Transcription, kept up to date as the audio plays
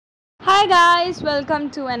Hi guys,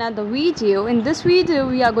 welcome to another video. In this video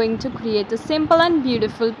we are going to create a simple and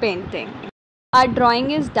beautiful painting. Our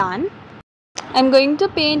drawing is done. I'm going to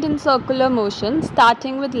paint in circular motion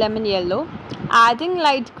starting with lemon yellow, adding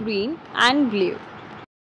light green and blue.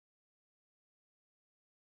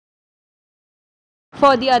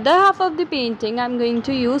 For the other half of the painting I'm going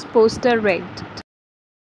to use poster red.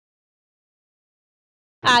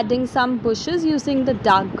 Adding some bushes using the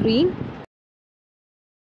dark green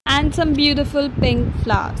and some beautiful pink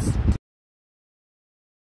flowers.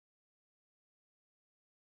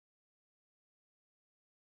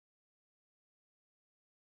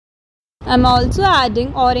 I'm also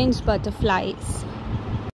adding orange butterflies.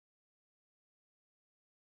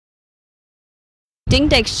 Painting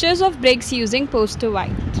textures of bricks using poster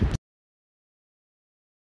white.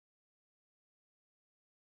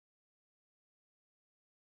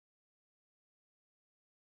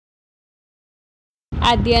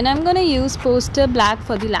 At the end, I'm gonna use poster black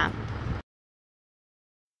for the lamp.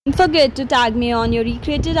 Don't forget to tag me on your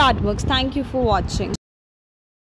recreated artworks. Thank you for watching.